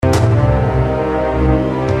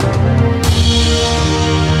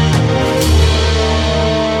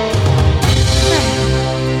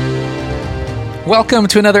Welcome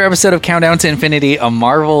to another episode of Countdown to Infinity, a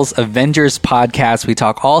Marvel's Avengers podcast. We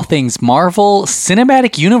talk all things Marvel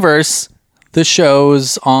Cinematic Universe, the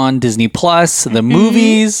shows on Disney Plus, the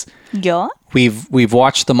movies. Yeah. We've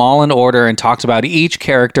watched them all in order and talked about each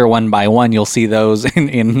character one by one. You'll see those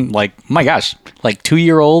in like, my gosh, like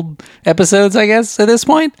 2-year-old episodes, I guess, at this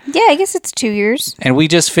point. Yeah, I guess it's 2 years. And we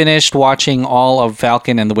just finished watching all of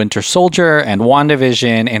Falcon and the Winter Soldier and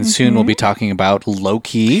WandaVision, and soon we'll be talking about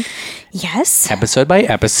Loki. Yes. Episode by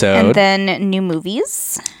episode. And then new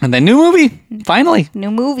movies. And then new movie, finally.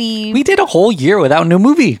 New movie. We did a whole year without new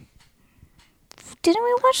movie. Didn't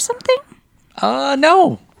we watch something?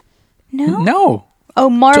 No. No? Oh,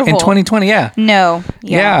 Marvel. In 2020, yeah. No.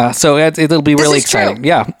 Yeah, so it'll be really exciting. True.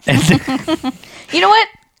 Yeah. You know what?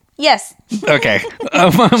 Yes. Okay.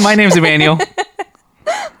 My name's Emmanuel.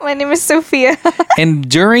 My name is Sophia. And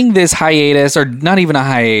during this hiatus, or not even a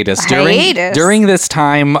hiatus, during this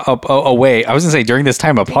time away, I was going to say during this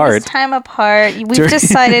time apart. We've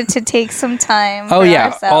decided to take some time for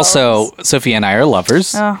ourselves. Also, Sophia and I are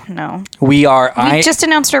lovers. Oh, no. We just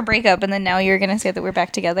announced our breakup, and then now you're going to say that we're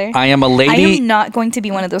back together. I am a lady. I am not going to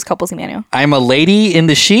be one of those couples, Emmanuel. I'm a lady in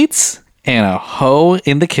the sheets and a hoe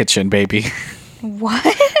in the kitchen, baby.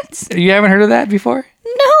 What? You haven't heard of that before?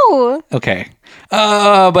 No. Okay.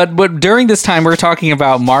 But during this time, we're talking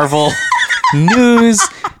about Marvel news.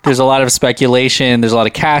 There's a lot of speculation. There's a lot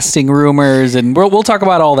of casting rumors, and we'll talk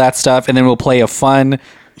about all that stuff, and then we'll play a fun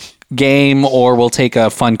game, or we'll take a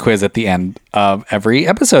fun quiz at the end of every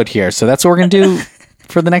episode here. So that's what we're going to do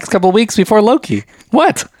for the next couple of weeks before Loki.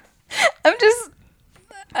 What?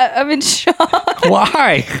 I'm in shock.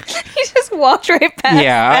 Why? You just walked right past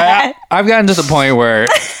that. I've gotten to the point where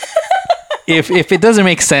if it doesn't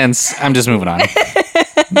make sense, I'm just moving on.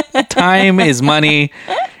 Time is money,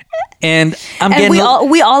 and we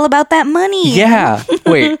all about that money. Yeah.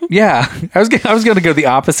 Wait. Yeah. I was going to go the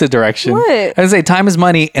opposite direction. What? I was going to say time is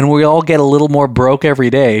money, and we all get a little more broke every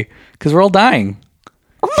day because we're all dying.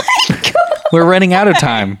 Oh my god. We're running out of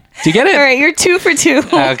time. Do you get it? All right, you're 2 for 2.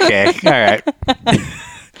 Okay. All right.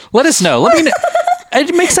 Let us know. Let me know.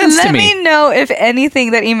 It makes sense to me. Let me know if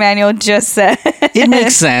anything that Emmanuel just said. It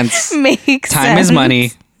makes sense. Time is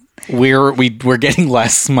money. We're getting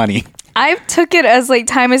less money. I took it as like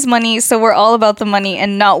time is money, so we're all about the money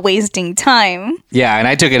and not wasting time. Yeah, and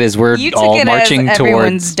I took it as we're all marching towards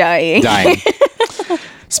everyone's dying.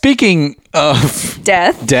 Speaking of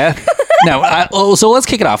death. No. So let's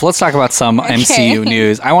kick it off. Let's talk about some MCU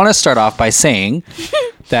news. I want to start off by saying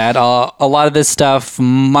that a lot of this stuff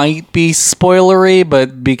might be spoilery,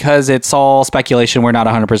 but because it's all speculation, we're not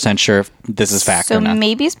 100% sure if this is fact or not. So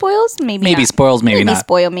maybe spoils, maybe not. Spoils, maybe not. Maybe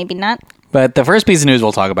spoil, maybe not. But the first piece of news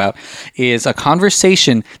we'll talk about is a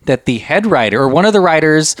conversation that the head writer, or one of the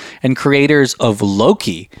writers and creators of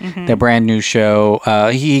Loki, the brand new show,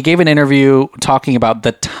 he gave an interview talking about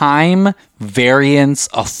the Time Variance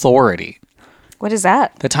Authority. What is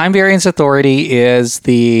that? The Time Variance Authority is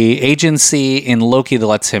the agency in Loki that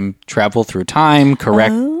lets him travel through time,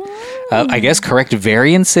 correct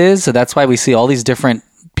variances. So that's why we see all these different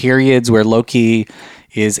periods where Loki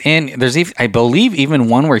is in. There's I believe even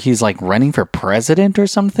one where he's like running for president or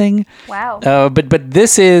something. Wow. But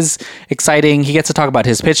this is exciting. He gets to talk about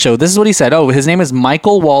his pitch show. This is what he said. His name is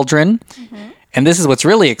Michael Waldron. And this is what's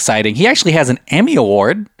really exciting. He actually has an Emmy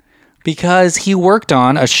Award because he worked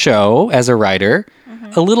on a show as a writer,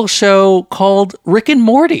 a little show called Rick and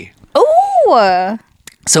Morty. Oh.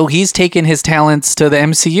 So he's taken his talents to the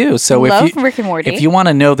MCU. So Love Rick and Morty. If you want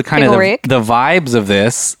to know the kind of Rick. the vibes of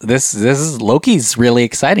this is Loki's really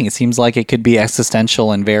exciting. It seems like it could be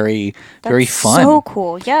existential and very fun. So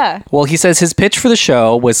cool, yeah. Well, he says his pitch for the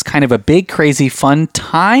show was kind of a big, crazy, fun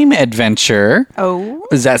time adventure. Oh.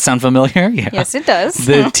 Does that sound familiar? Yeah. Yes, it does.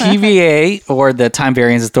 The TVA, or the Time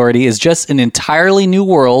Variance Authority, is just an entirely new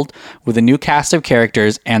world with a new cast of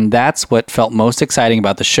characters, and that's what felt most exciting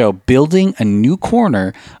about the show, building a new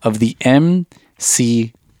corner of the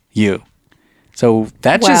MCU. So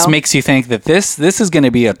that just makes you think that this is going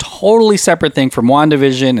to be a totally separate thing from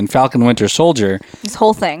WandaVision and Falcon Winter Soldier. This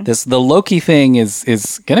whole thing. The Loki thing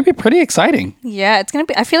is going to be pretty exciting. Yeah, it's going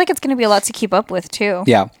to be. I feel like it's going to be a lot to keep up with too.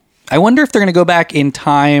 Yeah. I wonder if they're going to go back in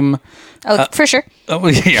time. Oh, for sure. Oh,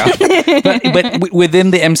 yeah. but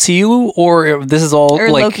within the MCU, or this is all or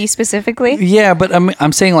like Loki specifically? Yeah, but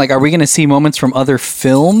I'm saying, like, are we going to see moments from other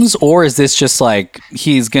films, or is this just like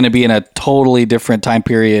he's going to be in a totally different time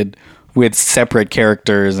period with separate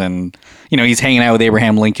characters, and he's hanging out with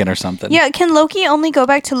Abraham Lincoln or something? Yeah, can Loki only go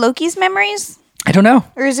back to Loki's memories? I don't know.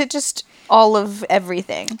 Or is it just all of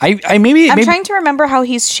everything? I'm maybe trying to remember how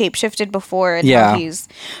he's shapeshifted before and how he's...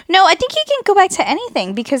 No, I think he can go back to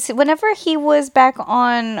anything because whenever he was back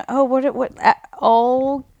on...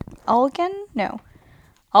 Algen? No.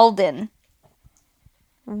 Alden.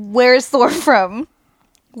 Where's Thor from?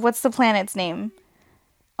 What's the planet's name?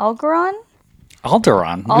 Alderaan?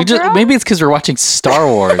 Maybe it's because we're watching Star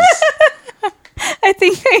Wars. I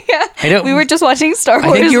think we were just watching Star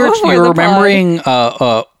Wars. I think you were remembering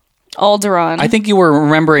Alderaan. I think you were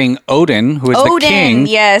remembering Odin, who is the king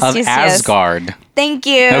of Asgard. Yes. Thank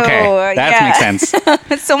you. Okay, that makes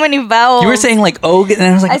sense. So many vowels. You were saying like Ogun, and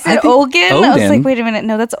I was like, I said Ogun. I was like, wait a minute,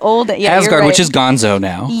 no, that's old. Yeah, Asgard, you're right. which is Gonzo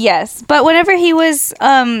now. Yes, but whenever he was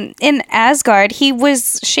in Asgard, he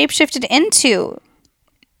was shapeshifted into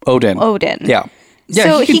Odin. Yeah.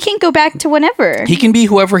 So he can go back to whenever. He can be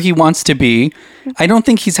whoever he wants to be. I don't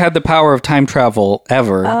think he's had the power of time travel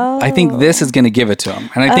ever. I think this is going to give it to him.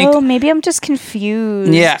 And I think maybe I'm just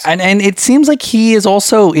confused. Yeah, and it seems like he is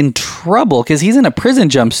also in trouble because he's in a prison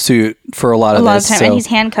jumpsuit for a lot of time, and he's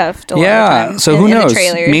handcuffed. So who knows?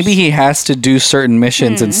 Maybe he has to do certain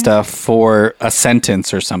missions and stuff for a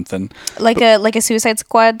sentence or something, like a Suicide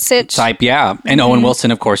Squad sitch type. Yeah, and Owen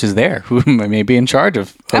Wilson, of course, is there, who may be in charge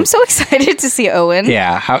of. I'm so excited to see Owen.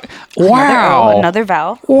 Yeah. Wow. Another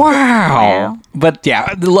Val. Wow. But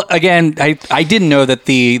yeah, again, I didn't know that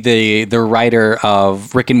the writer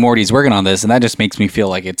of Rick and Morty is working on this, and that just makes me feel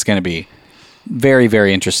like it's going to be very,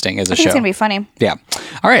 very interesting as a show. It's going to be funny. Yeah.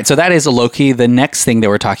 All right. So that is Loki. The next thing that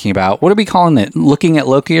we're talking about, what are we calling it? Looking at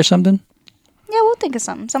Loki or something? Yeah, we'll think of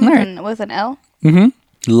something. Something with an L. Mm-hmm.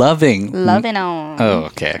 Loving on. Oh,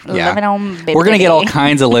 okay. Yeah. Loving on, baby. We're going to get all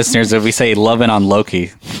kinds of listeners if we say loving on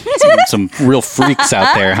Loki. Some real freaks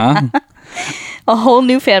out there, huh? A whole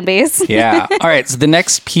new fan base. Yeah. All right. So the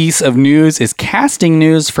next piece of news is casting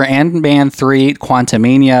news for Ant-Man 3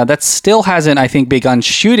 Quantumania. That still hasn't, I think, begun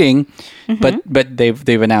shooting, but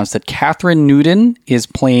they've announced that Catherine Newton is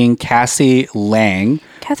playing Cassie Lang.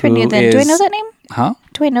 Catherine Newton. Do I know that name? Huh?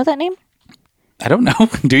 Do I know that name? I don't know.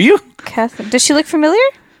 Do you? Catherine. Does she look familiar?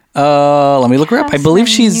 Let me look her up. I believe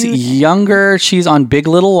she's younger. She's on Big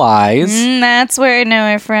Little Lies. That's where I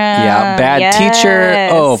know her from. Yeah, Bad Teacher.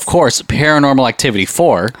 Oh, of course. Paranormal Activity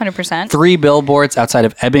 4. 100%. 3 Billboards outside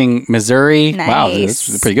of Ebbing, Missouri. Nice. Wow, this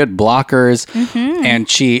is pretty good. Blockers. And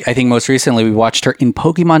she, I think most recently we watched her in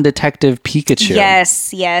Pokemon Detective Pikachu.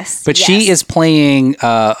 Yes. But she is playing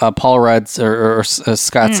Paul Rudd's or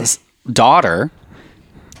Scott's daughter.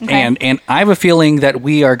 Okay. And I have a feeling that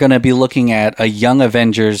we are going to be looking at a Young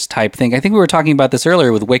Avengers type thing. I think we were talking about this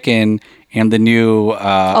earlier with Wiccan and the new...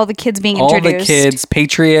 all the kids being introduced. All the kids.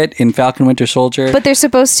 Patriot in Falcon Winter Soldier. But they're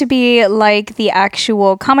supposed to be like the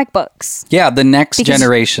actual comic books. Yeah, the next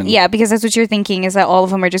generation. Yeah, because that's what you're thinking is that all of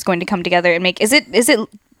them are just going to come together and make... Is it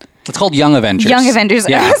It's called Young Avengers. Young Avengers.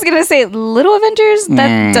 Yeah. I was going to say Little Avengers.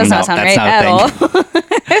 That does not sound right at all.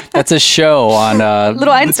 That's a show on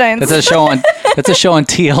Little Einsteins. That's a show on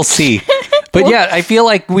TLC. But yeah, I feel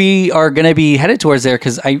like we are going to be headed towards there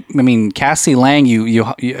because I mean, Cassie Lang, you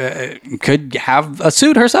could have a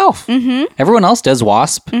suit herself. Mm-hmm. Everyone else does.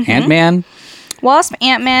 Wasp, Ant-Man. Wasp,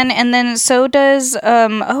 Ant-Man, and then so does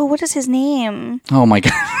what is his name? Oh my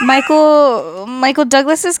god, Michael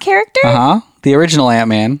Douglas's character. The original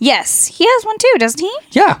Ant-Man. Yes, he has one too, doesn't he?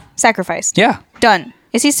 Yeah. Sacrificed. Yeah. Done.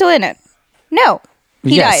 Is he still in it? No.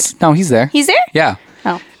 He died. No, he's there. He's there? Yeah.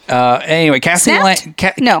 Oh. Anyway, Cassie Lang.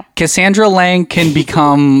 No. Cassandra Lang can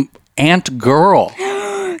become Ant Girl.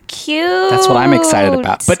 Cute. That's what I'm excited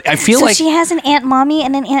about. But I feel like she has an Aunt Mommy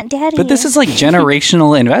and an Aunt Daddy. But this is like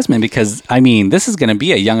generational investment because I mean this is going to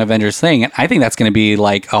be a Young Avengers thing, and I think that's going to be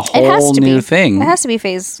like a whole new thing. It has to be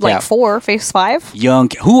phase 4, phase 5. Young.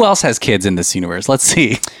 Who else has kids in this universe? Let's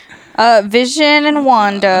see. Vision and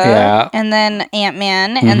Wanda, and then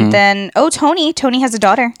Ant-Man, and then Tony. Tony has a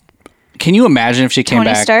daughter. Can you imagine if she came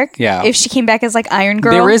back? Tony Stark? Yeah. If she came back as like Iron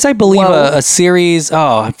Girl? There is, I believe, a series,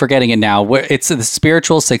 I'm forgetting it now, where it's the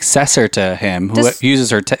spiritual successor to him who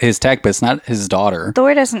uses his tech, but it's not his daughter.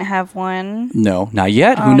 Thor doesn't have one. No, not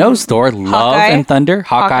yet. Who knows? Thor, Love and Thunder.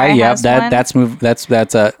 Hawkeye, yeah, that's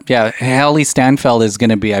Haley Steinfeld is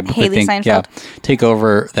going to be, I think, Steinfeld. take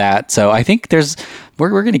over that. So I think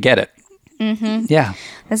we're going to get it. Mm-hmm. Yeah.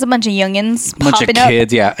 There's a bunch of youngins bunch popping of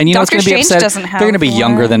kids, up. Yeah. And you know, it's going to be upset. They're going to be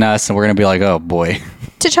younger than us, and we're going to be like, oh, boy.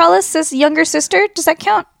 T'Challa's younger sister, does that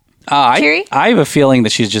count? I have a feeling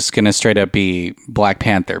that she's just going to straight up be Black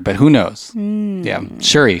Panther, but who knows? Yeah.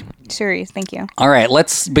 Shuri, thank you. All right,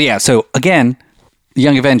 so again,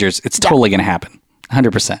 Young Avengers, it's totally going to happen.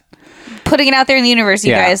 100%. putting it out there in the universe,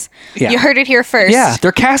 you guys. Yeah. You heard it here first. Yeah,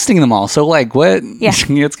 they're casting them all. So, like, what? Yeah. It's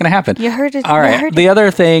going to happen. You heard it. All right. The other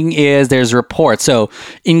thing is there's reports. So,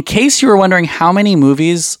 in case you were wondering how many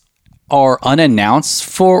movies are unannounced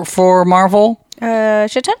for Marvel.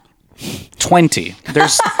 Shit ton? 20.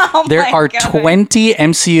 There are 20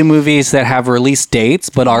 MCU movies that have release dates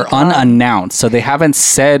but are unannounced. So they haven't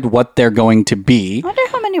said what they're going to be. I wonder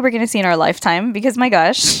how many we're going to see in our lifetime because my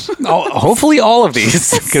gosh. Hopefully all of these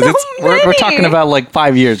because we're talking about like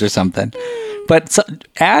 5 years or something. But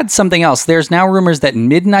add something else. There's now rumors that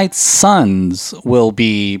Midnight Suns will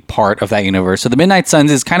be part of that universe. So the Midnight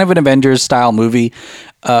Suns is kind of an Avengers style movie.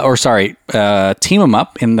 Team 'em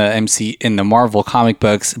up in the Marvel comic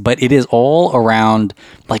books, but it is all around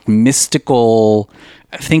like mystical.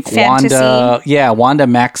 I think fantasy. Wanda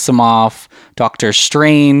Maximoff, Doctor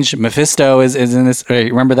Strange, Mephisto is in this.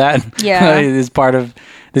 Remember that? Yeah, is part of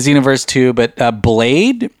this universe too. But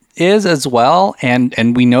Blade is as well,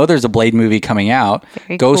 and we know there's a Blade movie coming out.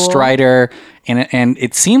 Very Ghost cool. Rider, and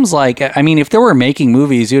it seems like if they were making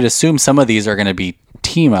movies, you'd assume some of these are going to be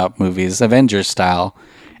team up movies, Avengers style.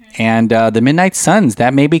 And the Midnight Suns,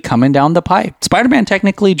 that may be coming down the pipe. Spider-Man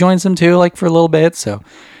technically joins them too, like for a little bit, so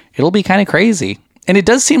it'll be kind of crazy. And it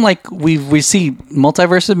does seem like we see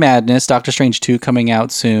Multiverse of Madness, Doctor Strange 2 coming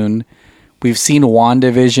out soon. We've seen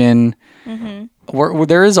WandaVision.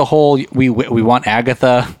 There is a whole we want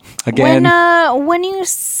Agatha again. When you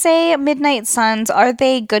say Midnight Suns, are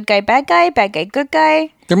they good guy, bad guy, good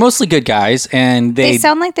guy? They're mostly good guys, and they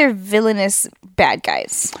sound like they're villainous bad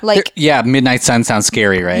guys. Like Midnight Sun sounds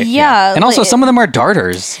scary, right? Yeah, and also some of them are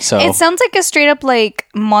darters. So it sounds like a straight up like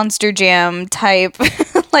Monster Jam type,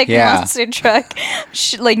 monster truck,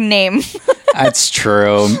 name. That's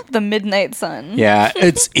true. The Midnight Sun. Yeah,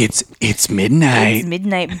 it's midnight. It's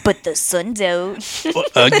midnight, but the sun's out.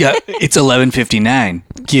 It's 11:59.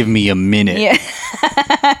 Give me a minute. Yeah.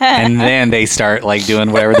 And then they start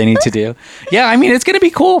doing whatever they need to do. Yeah, it's gonna be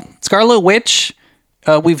cool. Scarlet Witch.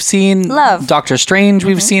 We've seen Love. Doctor Strange.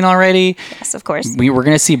 We've seen already. Yes, of course. We're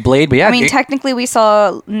going to see Blade, but yeah. Technically, we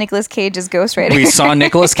saw Nicolas Cage as Ghost Rider. We saw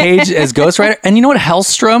Nicolas Cage as Ghost Rider. And you know what?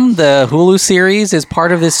 Hellstrom, the Hulu series, is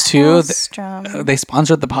part of this too. Hellstrom. They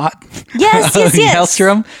sponsored the pot. Yes.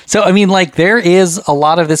 Hellstrom. So, there is a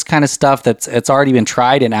lot of this kind of stuff it's already been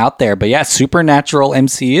tried and out there. But yeah, Supernatural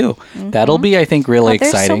MCU. That'll be, I think, really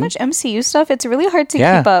exciting. There's so much MCU stuff. It's really hard to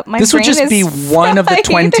keep up. This would just be one of the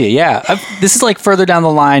 20. Yeah. This is further down the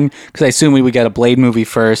line because I assume we would get a Blade movie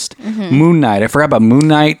first. Moon Knight. I forgot about Moon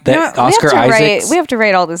Knight. Oscar Isaac. We have to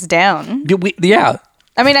write all this down. Yeah.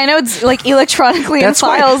 I know it's electronically in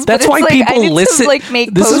files. That's why people listen.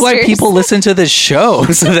 This is why people listen to this show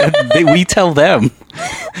so that we tell them,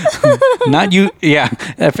 not you. Yeah,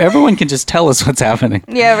 if everyone can just tell us what's happening.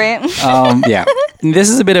 Yeah, right. Yeah, this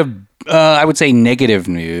is a bit of I would say negative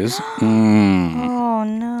news. Oh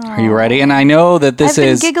no! Are you ready? And I know that I've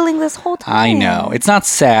been giggling this whole time. I know it's not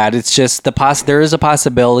sad. It's just there is a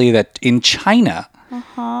possibility that in China.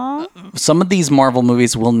 Some of these Marvel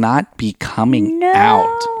movies will not be coming out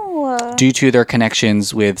due to their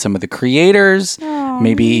connections with some of the creators,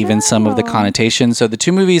 maybe even some of the connotations. So the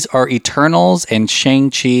two movies are Eternals and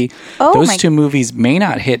Shang-Chi. Those two movies may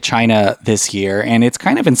not hit China this year, and it's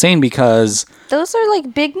kind of insane because those are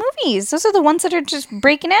big movies. Those are the ones that are just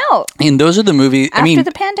breaking out. And those are the movies after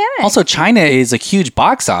the pandemic. Also, China is a huge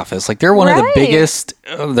box office. They're one of the biggest.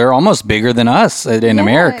 They're almost bigger than us in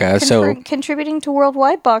America. So contributing to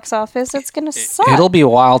worldwide box office, it's going to suck. It'll be a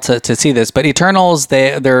while to see this. But Eternals,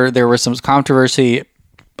 there was some controversy.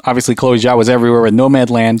 Obviously, Chloe Zhao was everywhere with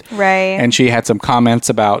Nomadland, right? And she had some comments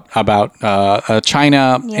about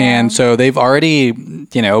China, and so they've already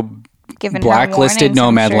blacklisted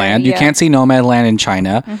Nomadland. Sure. You can't see Nomadland in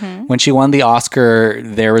China. When she won the Oscar,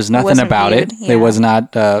 there was nothing about it. It was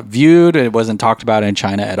not viewed. It wasn't talked about in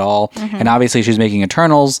China at all. And obviously, she's making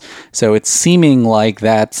Eternals, so it's seeming like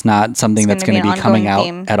that's not something that's going to be coming out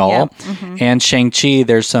at all. And Shang-Chi,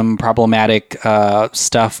 there's some problematic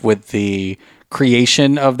stuff with the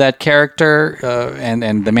creation of that character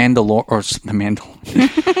and the Mandalorian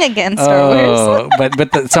again, Star Wars.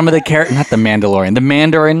 but some of the character, not the Mandalorian, the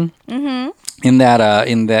Mandarin in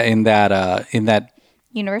that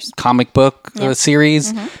universe comic book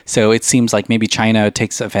series. So it seems like maybe China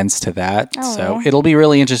takes offense to that. So it'll be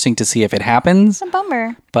really interesting to see if it happens. It's a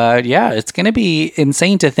bummer. But yeah, it's going to be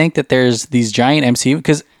insane to think that there's these giant MCU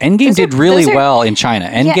because Endgame did really well in China.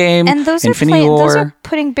 Endgame, and those Infinity War. Those are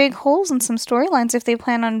putting big holes in some storylines if they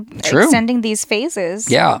plan on extending these phases.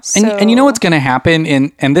 Yeah. So. And you know what's going to happen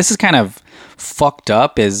and this is kind of fucked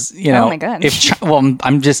up is, oh my God.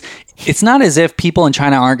 it's not as if people in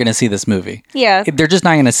China aren't going to see this movie. Yeah. They're just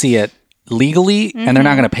not going to see it legally, and they're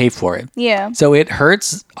not going to pay for it. Yeah. So it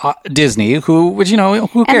hurts Disney, who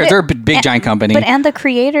cares? They're a big giant company. And the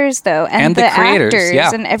creators, though, and the creators,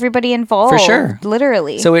 actors, and everybody involved. For sure.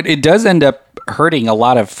 Literally. So it does end up hurting a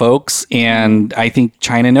lot of folks, and I think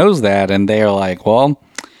China knows that, and they are like, well...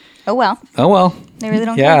 Oh, well. They really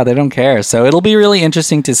don't care. Yeah, they don't care. So it'll be really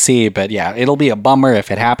interesting to see, but yeah, it'll be a bummer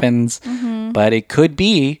if it happens. But it could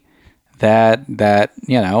be that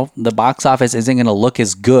the box office isn't going to look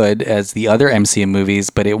as good as the other MCU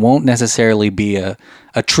movies, but it won't necessarily be a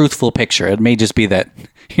truthful picture. It may just be that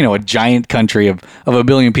a giant country of 1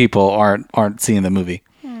 billion people aren't seeing the movie.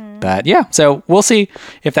 But yeah, so we'll see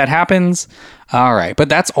if that happens. All right, but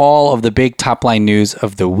that's all of the big top line news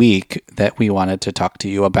of the week that we wanted to talk to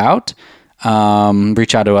you about.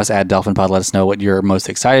 Reach out to us at DelphinPod. Let us know what you're most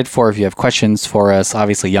excited for. If you have questions for us,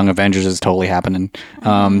 obviously Young Avengers is totally happening.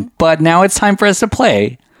 But now it's time for us to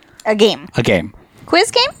play a game.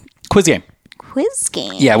 Quiz game.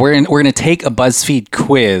 Yeah, we're gonna take a BuzzFeed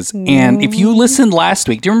quiz, and if you listened last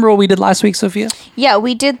week, do you remember what we did last week, Sophia? Yeah,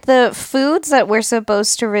 we did the foods that were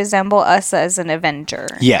supposed to resemble us as an Avenger.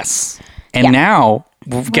 Yes, and now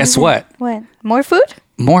guess what? What? More food?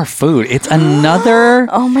 More food. It's another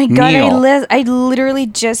oh my god, meal. I literally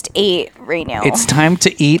just ate right now. It's time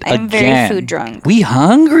to eat again. I'm very food drunk. We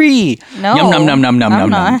hungry. No. Yum, nom, nom, nom, nom, nom,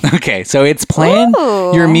 nom. Okay, so it's plan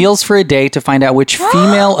your meals for a day to find out which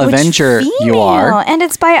female Avenger you are. And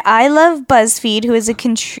it's by I Love BuzzFeed, who is a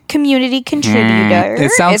community contributor.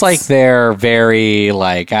 It sounds like they're very,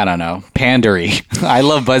 like, I don't know, pandery. I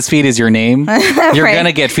Love BuzzFeed is your name. You're Right. going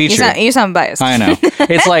to get featured. You sound biased. I know.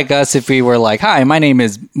 It's like us if we were like, hi, my name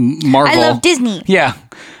is Marvel. I love Disney. Yeah.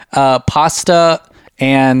 Pasta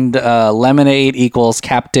and lemonade equals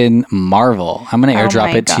Captain Marvel. I'm going to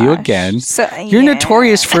airdrop it to you again. So, You're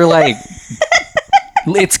notorious for like...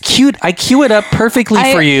 It's cute. I cue it up perfectly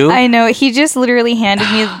for you. I know. He just literally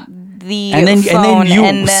handed me the and phone,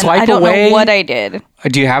 then you swipe I don't away. know what I did.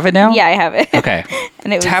 Do you have it now? Yeah, I have it. Okay.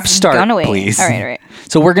 And it Tap was start, gone away. please. All right.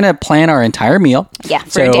 So we're going to plan our entire meal. Yeah,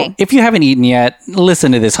 for a day. If you haven't eaten yet,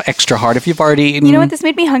 listen to this extra hard. If you've already eaten... You know what? This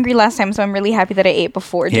made me hungry last time, so I'm really happy that I ate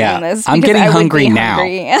before doing this. I'm getting hungry now.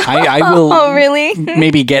 I will Oh, really?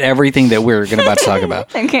 maybe get everything that we're about to talk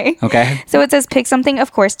about. Okay. So it says pick something,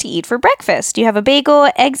 of course, to eat for breakfast. You have a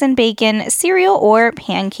bagel, eggs and bacon, cereal, or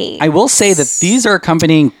pancakes. I will say that these are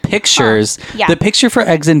accompanying pictures. Yeah. The picture for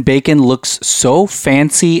eggs and bacon looks so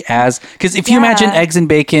fancy as... Because if you imagine eggs and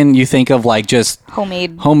bacon, you think of like just...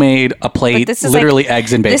 Homemade, a plate, literally like,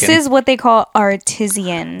 eggs and bacon. This is what they call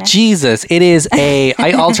artisan. Jesus, it is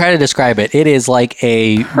I'll try to describe it. It is like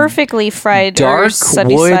a... perfectly fried dark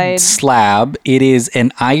wood slab. It is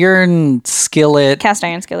an iron skillet. Cast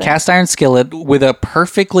iron skillet with a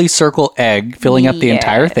perfectly circle egg filling up the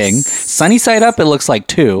entire thing. Sunny side up, it looks like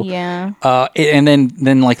 2. Yeah. And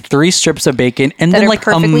then like 3 strips of bacon and then like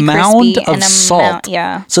a mound of salt.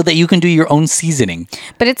 Yeah. So that you can do your own seasoning.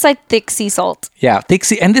 But it's like thick sea salt. Yeah, thick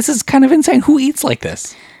sea. And this is kind of insane. Who eats like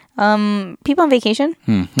this? People on vacation.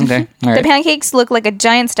 Okay. All right. The pancakes look like a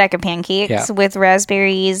giant stack of pancakes with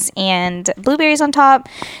raspberries and blueberries on top.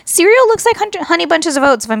 Cereal looks like honey bunches of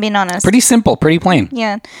oats, if I'm being honest. Pretty simple, pretty plain.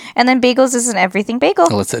 Yeah. And then bagels is an everything bagel.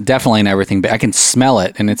 Well, it's definitely an everything. I can smell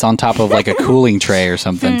it, and it's on top of like a cooling tray or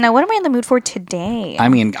something. Now, what am I in the mood for today? I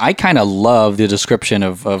mean, I kind of love the description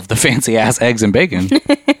of the fancy ass eggs and bacon.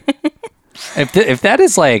 If that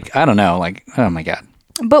is like, I don't know, like, oh my God.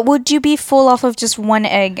 But would you be full off of just 1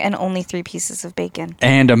 egg and only 3 pieces of bacon?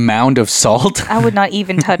 And a mound of salt? I would not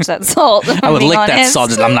even touch that salt. I would lick that salt.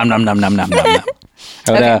 Just nom, nom, nom, nom, nom, nom, nom.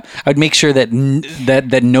 I would make sure that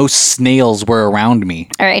no snails were around me.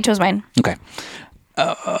 All right, I chose mine. Okay.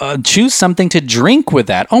 Choose something to drink with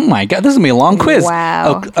that. Oh my God, this is going to be a long quiz.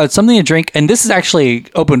 Wow. Something to drink, and this is actually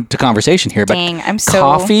open to conversation here. Dang, but I'm so...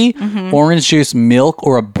 coffee, orange juice, milk,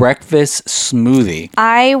 or a breakfast smoothie?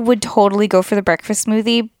 I would totally go for the breakfast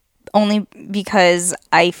smoothie, only because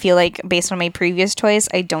I feel like based on my previous choice,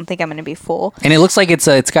 I don't think I'm going to be full. And it looks like it's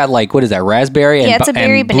got like, what is that, raspberry it's a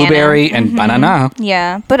berry, and blueberry and banana.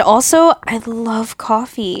 Yeah, but also I love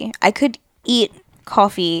coffee. I could eat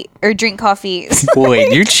coffee or drink coffee.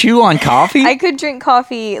 Wait, you chew on coffee? I could drink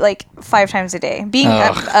coffee like 5 times a day.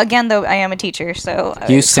 Again, though, I am a teacher, so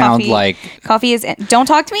you sound like coffee is. Don't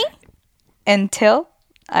talk to me until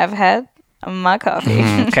I've had my coffee.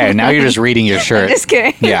 Okay, now you're just reading your shirt. I'm just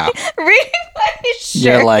kidding. Yeah, reading my shirt.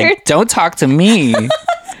 You're like, don't talk to me.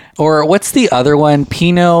 Or what's the other one?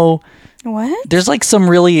 Pinot. What? There's like some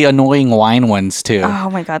really annoying wine ones too.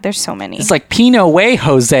 Oh my God, there's so many. It's like Pinot way,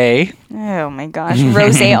 Jose. Oh my gosh,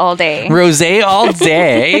 rosé all day. Rosé all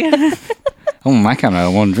day. Oh, my kind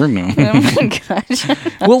of one drink now. Oh my gosh.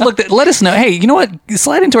 Well, look, let us know. Hey, you know what?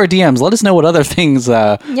 Slide into our DMs. Let us know what other things.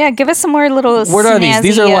 Yeah, give us some more little. What are these?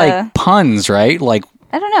 These are like puns, right? Like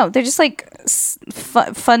I don't know. They're just like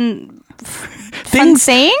fun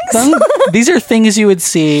sayings. These are things you would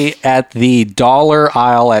see at the dollar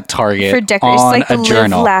aisle at Target for decoration, on like the a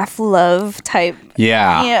journal. live, laugh, love type.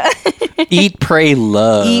 Yeah. Eat, pray,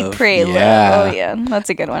 love. Eat, pray, love. Oh yeah,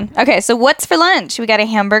 that's a good one. Okay, so what's for lunch? We got a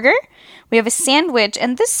hamburger. We have a sandwich,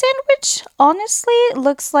 and this sandwich honestly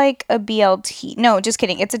looks like a BLT. No, just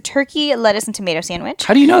kidding. It's a turkey, lettuce, and tomato sandwich.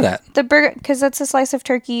 How do you know that? The burger, because that's a slice of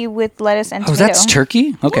turkey with lettuce and tomato. Oh, that's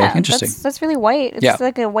turkey? Okay, Yeah, interesting. That's really white. It's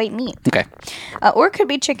like a white meat. Okay. Or it could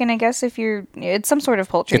be chicken, I guess, if it's some sort of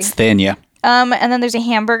poultry. It's thin, yeah. And then there's a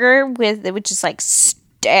hamburger which is like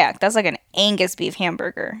stacked. That's like an Angus beef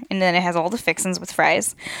hamburger. And then it has all the fixings with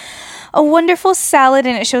fries. A wonderful salad,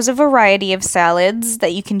 and it shows a variety of salads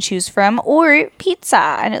that you can choose from, or pizza.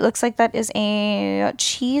 And it looks like that is a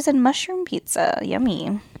cheese and mushroom pizza.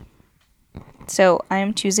 Yummy. So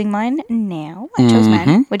I'm choosing mine now. I chose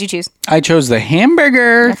mine. What'd you choose? I chose the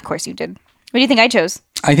hamburger. Of course you did. What do you think I chose?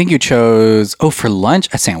 I think you chose, for lunch,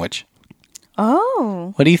 a sandwich.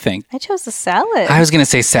 Oh. What do you think? I chose the salad. I was going to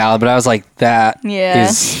say salad, but I was like, that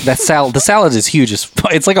salad. The salad is huge.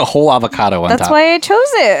 It's like a whole avocado on top. That's why I chose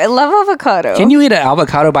it. I love avocado. Can you eat an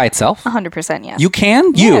avocado by itself? 100%, yes. You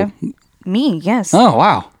can? Yeah. Me, yes. Oh,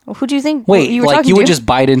 wow. Well, who do you think Wait, you were like talking you would to? just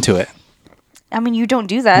bite into it. I mean, you don't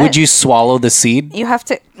do that. Would you swallow the seed? You have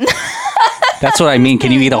to... That's what I mean.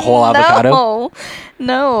 Can you eat a whole avocado?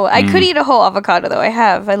 No. I could eat a whole avocado, though. I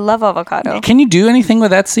have. I love avocado. Can you do anything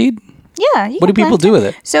with that seed? Yeah. What do people do with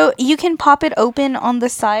it? So you can pop it open on the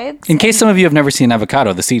sides. In case some of you have never seen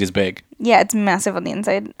avocado, the seed is big. Yeah, it's massive on the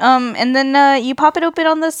inside. And then you pop it open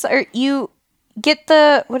on this, or you get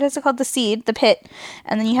the, what is it called? The seed, the pit.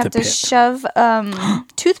 And then you have to shove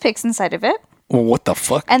toothpicks inside of it. Well, what the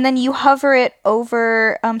fuck? And then you hover it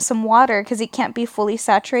over some water because it can't be fully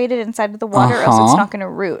saturated inside of the water or else it's not going to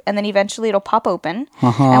root. And then eventually it'll pop open.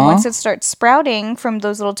 And once it starts sprouting from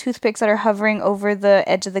those little toothpicks that are hovering over the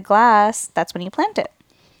edge of the glass, that's when you plant it.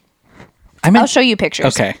 I'll show you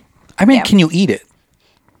pictures. Okay. Can you eat it?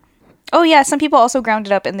 Oh, yeah. Some people also ground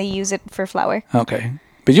it up and they use it for flour. Okay.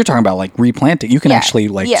 But you're talking about like replanting. You can actually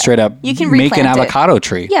straight up you can make an avocado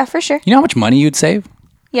tree. Yeah, for sure. You know how much money you'd save?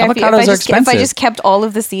 Yeah, avocados are expensive. If I just kept all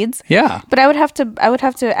of the seeds. Yeah. But I would have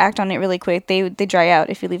to act on it really quick. They dry out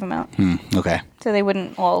if you leave them out. Okay. So they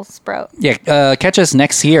wouldn't all sprout. Yeah. Catch us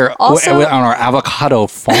next year on our avocado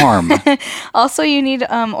farm. Also, you need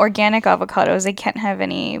organic avocados. They can't have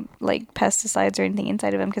any like pesticides or anything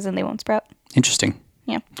inside of them because then they won't sprout. Interesting.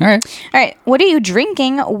 Yeah. All right. What are you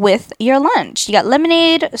drinking with your lunch? You got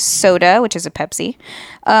lemonade, soda, which is a Pepsi,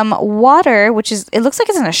 water, which is, it looks like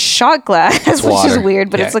it's in a shot glass, which is weird,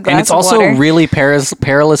 but it's a glass of water. And it's also really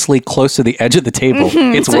perilously close to the edge of the table.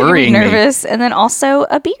 It's so worrying me. Nervous. And then also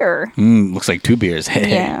a beer. Looks like 2 beers.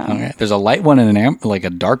 Yeah. Okay. There's a light one and a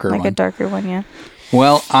darker one. Like a darker one, yeah.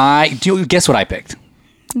 Well, guess what I picked?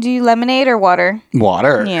 Do you lemonade or water?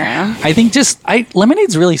 Water. Yeah. I think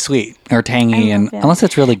lemonade's really sweet or tangy, and unless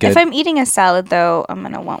it's really good. If I'm eating a salad, though, I'm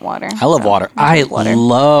gonna want water. I love water. I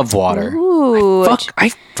love water. Ooh.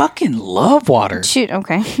 I fucking love water. Shoot.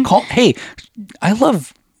 Okay. Hey, I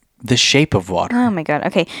love the shape of water. Oh my god.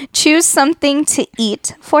 Okay. Choose something to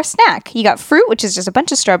eat for snack. You got fruit, which is just a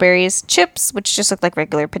bunch of strawberries, chips, which just look like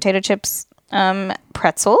regular potato chips,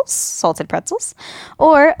 pretzels, salted pretzels,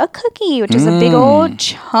 or a cookie, which is a big old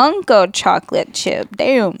chunk of chocolate chip.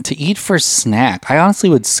 Damn. To eat for snack, I honestly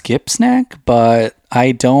would skip snack, but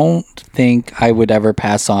I don't think I would ever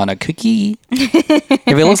pass on a cookie. If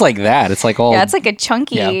it looks like that, it's like all... Yeah, it's like a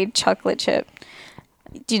chunky chocolate chip.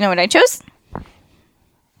 Do you know what I chose?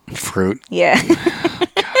 Fruit. Yeah. God,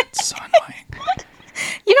 it's so annoying.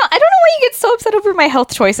 You know, I don't know why you get so upset over my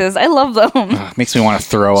health choices. I love them. Makes me want to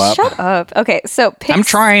throw up. Shut up. Okay, so I'm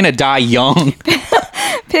trying to die young.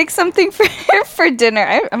 Pick something for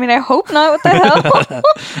dinner. I mean, I hope not. What the hell?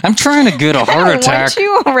 I'm trying to get a heart attack. I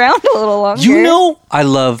want you around a little longer. You know, I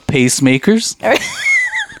love pacemakers.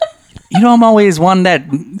 You know, I'm always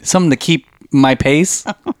something to keep my pace.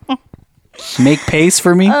 Make pace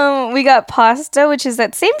for me. We got pasta, which is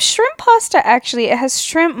that same shrimp pasta. Actually, it has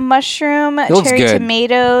shrimp, mushroom, cherry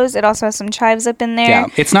tomatoes. It also has some chives up in there. Yeah,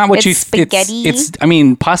 it's not what spaghetti. I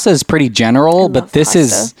mean, pasta is pretty general, but this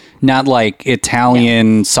is not like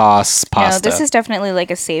Italian sauce pasta. No, this is definitely like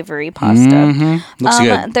a savory pasta. Looks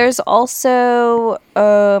good. There's also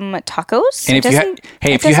tacos. And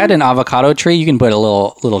if you had an avocado tree, you can put a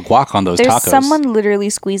little guac on those tacos. There's someone literally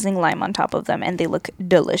squeezing lime on top of them, and they look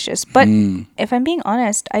delicious. But if I'm being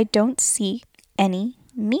honest, I don't see any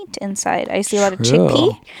meat inside. I see a lot of True.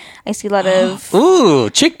 chickpea. I see a lot of Ooh,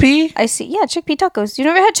 chickpea. chickpea tacos. You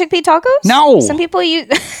never had chickpea tacos? No. Some people use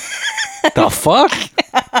The fuck?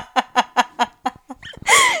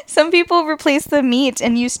 some people replace the meat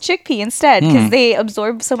and use chickpea instead because they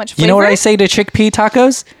absorb so much flavor. You know what I say to chickpea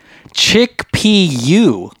tacos? Chickpea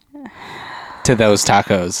you to those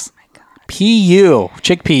tacos. P-U.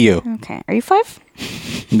 Chickpea you. Okay. Are you 5?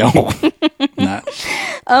 No. Not.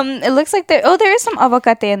 It looks like there is some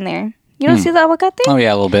avocate in there. You don't see the avocate? Oh,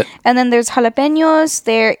 yeah, a little bit. And then there's jalapenos.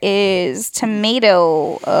 There is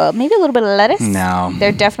tomato. Maybe a little bit of lettuce. No.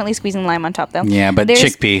 They're definitely squeezing lime on top though. Yeah, but There's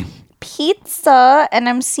chickpea. pizza, and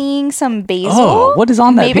I'm seeing some basil. Oh, what is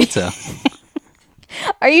on that Maybe- pizza?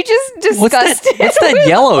 Are you just What's disgusted? that with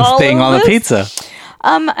yellow all thing of on the this? pizza?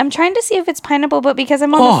 I'm trying to see if it's pineapple, but because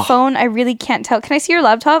I'm on Oh. the phone, I really can't tell. Can I see your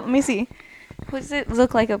laptop? Let me see. What does it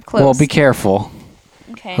look like up close? Well, be careful.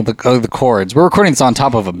 okay. Of the cords. We're recording this on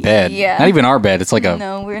top of a bed. Yeah. Not even our bed. It's like a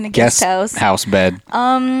No, we're in a guest house. bed.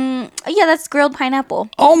 Yeah, that's grilled pineapple.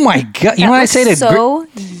 Oh my god! You know what I say to so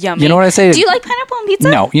yummy. You know what I say to- Do you like pineapple on pizza?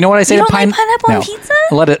 No, you know what I say You to don't like pineapple on pizza?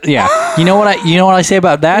 Let it. Yeah. You know what I say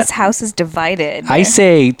about that? This house is divided. I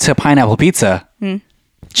say to pineapple pizza.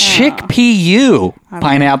 Chickpea you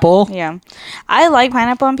pineapple. Yeah. I like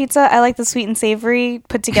pineapple on pizza. I like the sweet and savory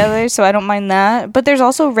put together, so I don't mind that. But there's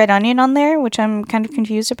also red onion on there, which I'm kind of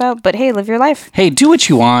confused about. But hey, live your life. Hey, do what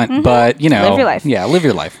you want, but you know, Live your life. Yeah, live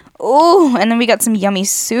your life. Oh, and then we got some yummy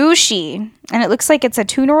sushi. And it looks like it's a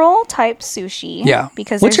tuna roll type sushi. Yeah.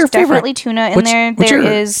 Because What's there's your favorite- definitely tuna in what's- there. what's There your-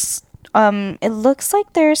 is it looks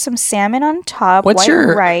like there's some salmon on top, What's white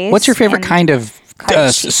your rice. What's your favorite and- kind of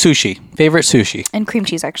cottage cheese. sushi? Favorite sushi? And cream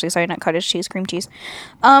cheese, actually. Sorry, not cottage cheese, cream cheese.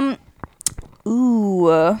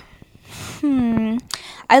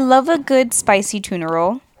 I love a good spicy tuna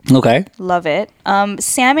roll. Okay. Love it.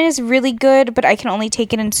 Salmon is really good, but I can only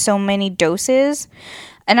take it in so many doses.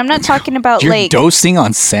 And I'm not talking about You're like dosing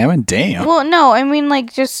on salmon? Damn. well, no, I mean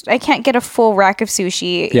like just I can't get a full rack of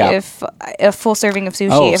sushi Yeah. if a full serving of sushi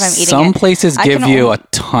Oh, if I'm eating some it. places I give can you only- a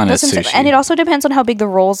ton of That's what I'm sushi. saying. And it also depends on how big the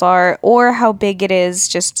rolls are or how big it is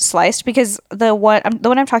just sliced because the one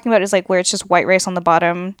I'm talking about is like where it's just white rice on the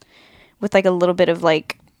bottom with like a little bit of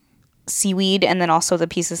like seaweed and then also the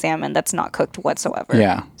piece of salmon that's not cooked whatsoever.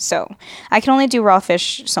 Yeah. So I can only do raw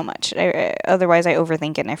fish so much. Otherwise I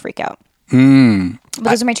overthink it and I freak out. But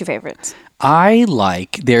those are my two favorites. I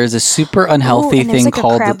like. There's a super unhealthy and there's thing like a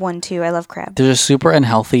called. crab one too. I love crab. There's a super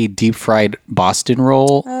unhealthy deep fried Boston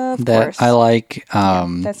roll Of that course. I like.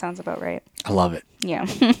 That sounds about right. I love it. Yeah.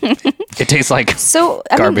 It tastes like. So,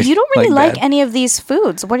 I mean, Garbage you don't really like like that. any of these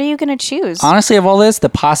foods. What are you going to choose? Honestly, of all this, the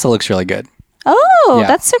pasta looks really good. Oh, Yeah.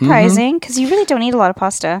 that's surprising because you really don't eat a lot of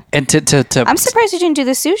pasta. And to I'm surprised you didn't do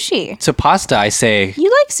the sushi. to pasta, I say You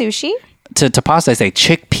like sushi? to pasta, I say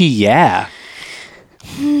chickpea yeah.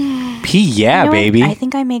 Pea yeah, You know what? baby. I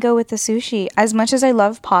think I may go with the sushi. As much as I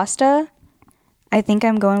love pasta, I think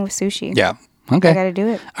I'm going with sushi. Yeah. I Okay. got to do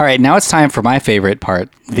it. All right, now it's time for my favorite part,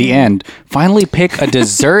 the end. Finally pick a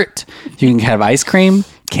dessert. You can have ice cream,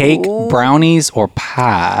 cake, brownies, or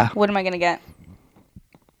pie. What am I going to get?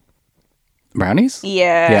 Brownies?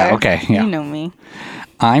 Yeah. Yeah, okay, yeah. You know me.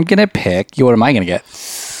 I'm going to pick, what am I going to get?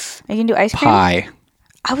 Are you going to do ice cream? Pie.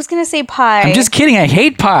 I was going to say pie. I'm just kidding. I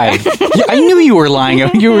hate pie. Yeah, I knew you were lying.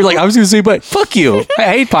 You were like, I was going to say pie. Fuck you. I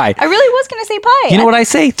hate pie. I really was going to say pie. You know what I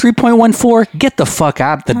say? 3.14, get the fuck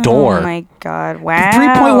out the door. Oh my God. Wow.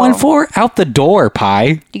 3.14, out the door,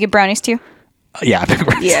 pie. You get brownies too? Yeah.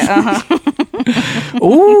 Yeah. Uh-huh.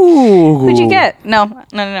 Ooh. What'd you get? No.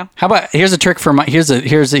 How about here's a trick for my here's a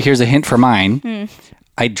hint for mine.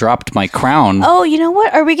 I dropped my crown. Oh, you know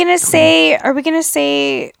what? Are we gonna say?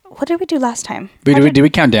 What did we do last time? Did we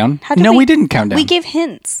count down? How did No, we didn't count down. We gave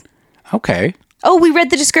hints. Okay. Oh, we read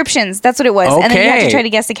the descriptions. That's what it was. Okay. And then you had to try to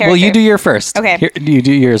guess the character. Well, you do your first. Okay. Here, you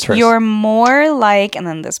do yours first. You're more like, and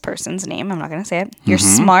then this person's name, I'm not going to say it. You're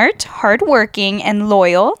smart, hardworking, and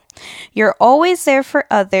loyal. You're always there for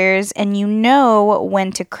others, and you know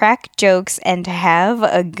when to crack jokes and to have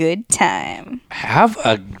a good time. Have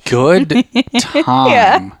a good time.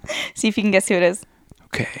 Yeah. See if you can guess who it is.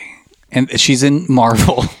 Okay. And she's in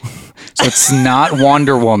Marvel. So it's not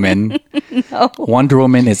Wonder Woman. No. Wonder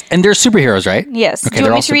Woman is, and they're superheroes, right? Yes. Okay, Do you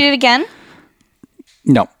they're want me all to read it again?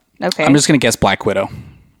 No. Okay. I'm just gonna guess Black Widow.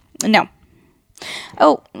 No.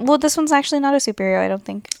 Oh, well, this one's actually not a superhero, I don't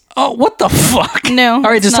think. Oh, what the fuck? No, All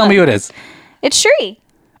right, it's just tell not. me who it is. It's Shuri.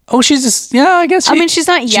 Oh, she's just, yeah, I guess I mean, she's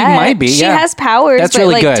not yet. She might be, She yeah. has powers, That's but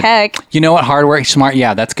really like good. tech. You know what? Hard work, smart.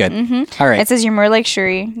 Yeah, that's good. All right. It says you're more like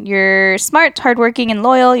Shuri. You're smart, hardworking, and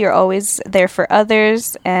loyal. You're always there for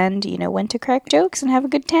others, and you know when to crack jokes and have a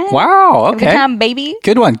good time. Wow. Have a good Okay. time, baby.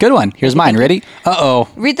 Good one. Good one. Here's mine. Ready? Uh-oh.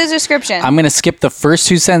 Read the description. I'm going to skip the first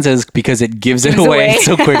two sentences because it gives it Gives away away.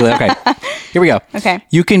 so quickly. Okay. Here we go. Okay.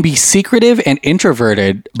 You can be secretive and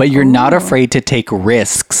introverted, but you're not afraid to take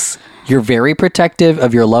risks. You're very protective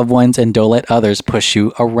of your loved ones and don't let others push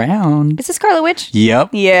you around. Is this Scarlet Witch? Yep.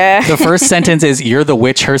 Yeah. The first sentence is, you're the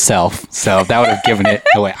witch herself. So that would have given it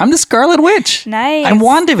away. I'm the Scarlet Witch. Nice. I'm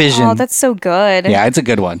WandaVision. Oh, that's so good. Yeah, it's a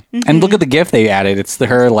good one. And look at the gift they added. It's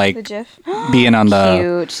her The like GIF. being on the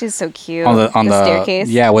Cute. She's so cute. on the staircase.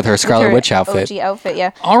 Yeah, with her Scarlet Her Witch outfit. OG outfit. Yeah.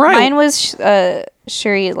 All right. Mine was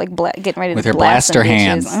Shuri like getting ready With to her blast blaster some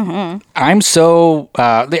bitches. hands. I'm so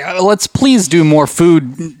let's please do more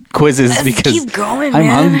food quizzes because Keep going, I'm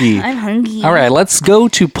man. hungry. I'm hungry. All right, let's go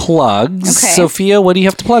to plugs. Okay. Sophia, what do you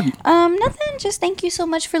have to plug? Nothing. Just thank you so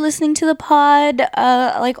much for listening to the pod.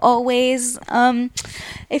 Like always,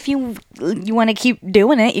 if you want to keep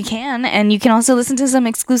doing it, you can, and you can also listen to some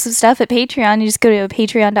exclusive stuff at Patreon. You just go to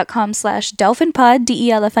patreon.com/delphinpod,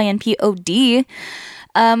 DELFINPOD.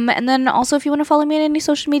 And then also if you want to follow me on any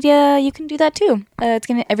social media, you can do that too.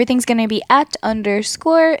 Everything's gonna be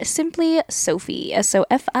 @ simply Sophie,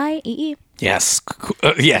 SOFIEE. Yes.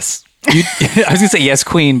 Yes. I was gonna say yes,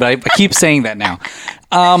 Queen, but I keep saying that now.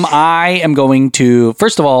 I am going to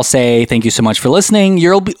first of all say thank you so much for listening.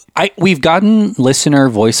 We've gotten listener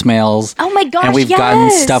voicemails. Oh my gosh, and we've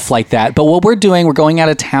gotten stuff like that. But what we're doing, we're going out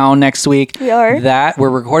of town next week. We are. We're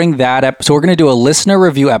recording that. So we're going to do a listener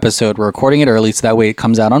review episode. We're recording it early so that way it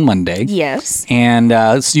comes out on Monday. Yes. And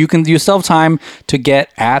so you still have time to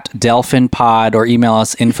get at Delphin Pod or email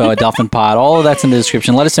us info@delphinpod. All of that's in the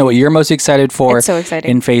description. Let us know what you're most excited for It's so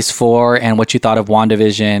exciting. in Phase 4 and what you thought of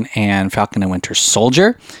WandaVision and Falcon and Winter Soldier.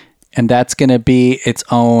 And that's going to be its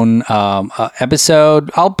own episode.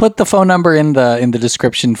 I'll put the phone number in the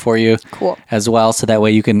description for you, Cool. as well, so that way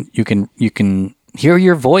you can hear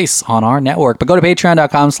your voice on our network. But go to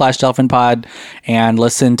patreon.com/delphinpod and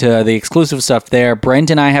listen to the exclusive stuff there. Brent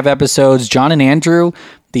and I have episodes. John and Andrew,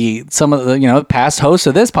 some of the past hosts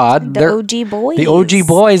of this pod, The OG boys. The OG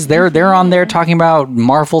boys, they're on there talking about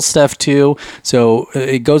Marvel stuff too. So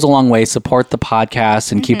it goes a long way. Support the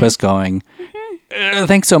podcast and keep us going.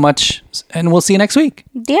 Thanks so much, and we'll see you next week.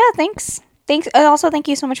 Yeah, thanks. Also, thank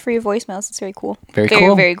you so much for your voicemails. It's very cool. Very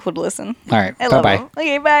cool. Very cool to listen. All right. I love Bye-bye. them.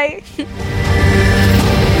 Okay, bye.